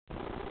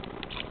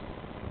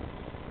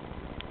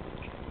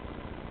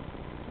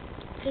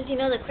Because you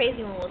know the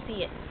crazy one will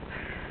see it.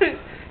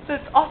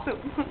 That's awesome.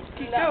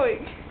 Keep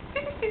going.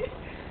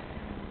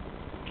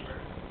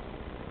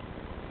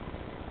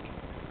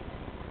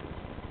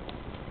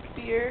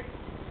 Beer.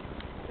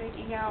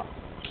 Making out.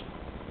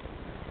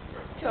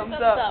 Thumbs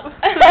up.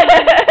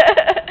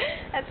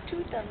 That's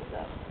 2 thumbs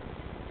up.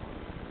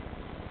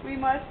 We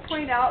must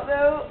point out,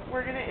 though,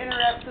 we're going to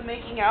interrupt the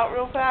making out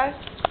real fast.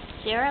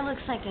 Sarah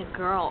looks like a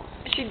girl.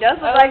 She does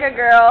look like a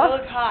girl. You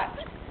look hot.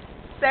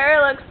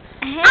 Sarah looks...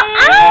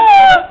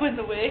 Hey! Up in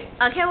the way.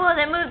 Okay, well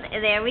then move.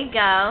 There we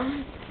go.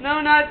 No,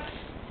 not...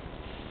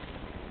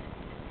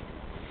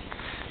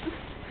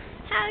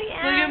 How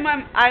yeah? Look at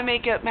my eye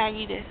makeup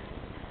Maggie did.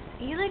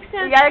 You look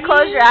so You gotta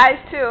close your eyes,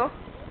 too.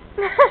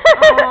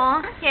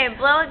 Aw. Here,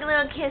 blow a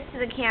little kiss to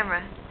the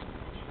camera.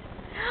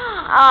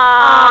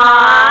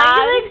 Aww.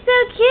 You look so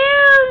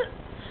cute.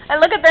 And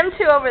look at them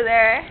two over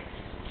there.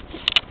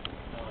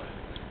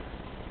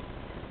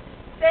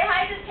 Say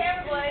hi to the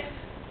camera, boys.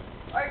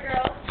 Or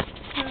girls.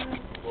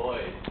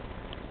 Boy.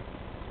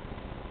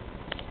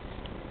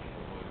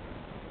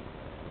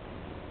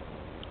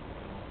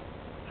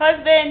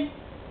 Husband.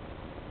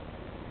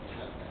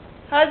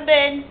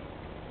 Husband.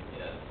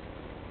 Yes.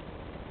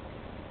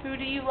 Who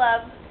do you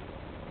love?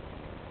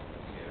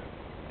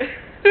 You.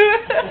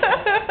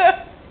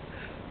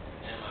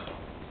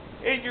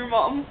 And your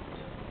mom.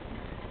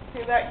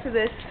 Okay, back to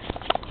this.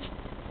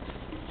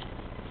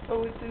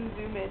 Oh, it's in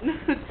zoom in.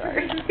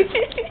 Sorry.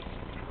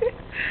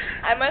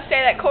 I must say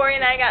that Corey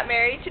and I got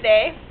married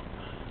today.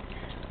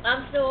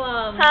 I'm so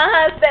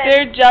Husband.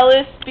 They're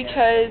jealous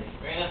because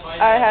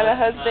I had a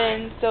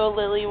husband, so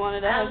Lily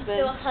wanted a I'm husband.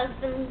 still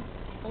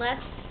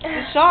husband-less.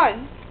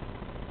 Sean.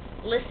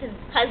 Listen,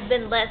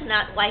 husband-less,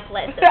 not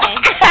wife-less, okay?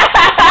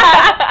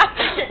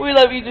 We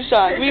love you,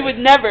 Deshaun. We would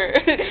never.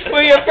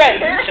 We're your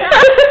friends. We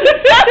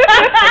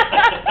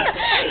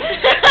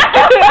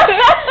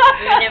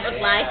would never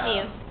lie to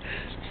you.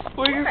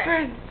 We're your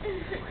friends.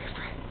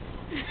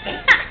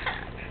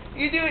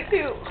 You do it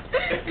too.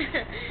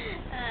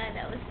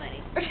 That was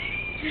funny. We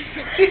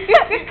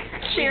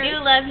Cheers. do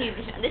love you,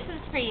 Deshaun. This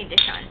is for you,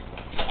 Deshaun.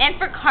 And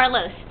for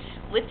Carlos,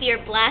 with your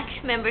black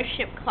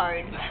membership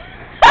card.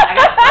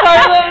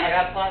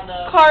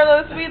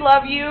 Carlos, we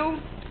love you.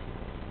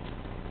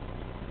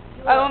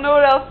 I don't know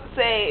what else to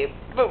say,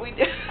 but we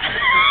do.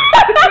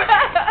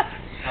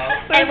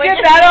 Let's we're get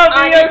just that on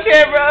being video honest.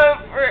 camera.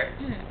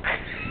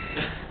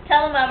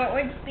 Tell him, Albert,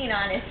 we're just being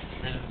honest.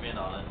 We're just being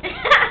honest.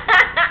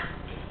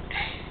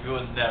 We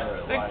would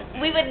never lie to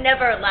you. We would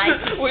never lie to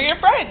you. We're your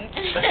friends.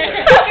 Never.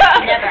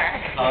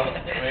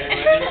 Wait,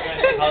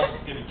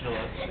 Tom's gonna kill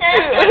us.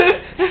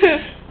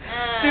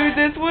 Dude,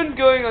 this one's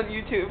going on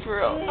YouTube for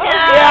real. No.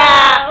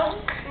 Yeah.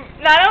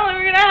 Not only are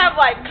we gonna have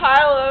like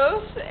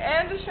Carlos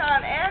and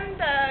Deshaun and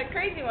the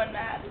crazy one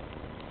mad.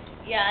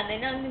 Yeah, and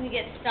then I'm gonna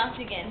get stopped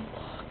again.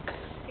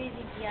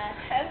 Crazy yeah.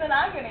 And then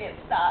I'm gonna get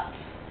stopped.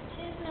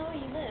 She doesn't know where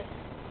you live.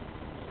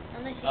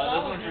 Unless you This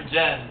follow one's me. for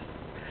Jen.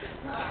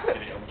 I'm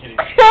kidding.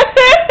 What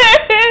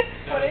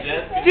did you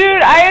Jen? say?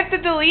 Dude, I have to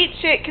delete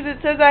shit because it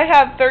says I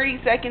have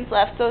 30 seconds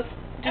left, so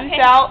deuce Okay.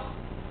 out.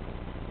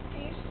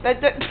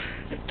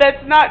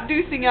 That's not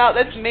deucing out,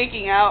 that's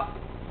making out.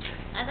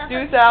 I thought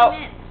Deuce that's what out. you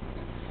meant.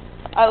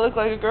 I look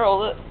like a girl.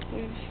 Look.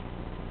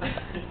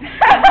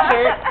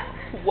 Shirt.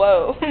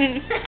 Whoa.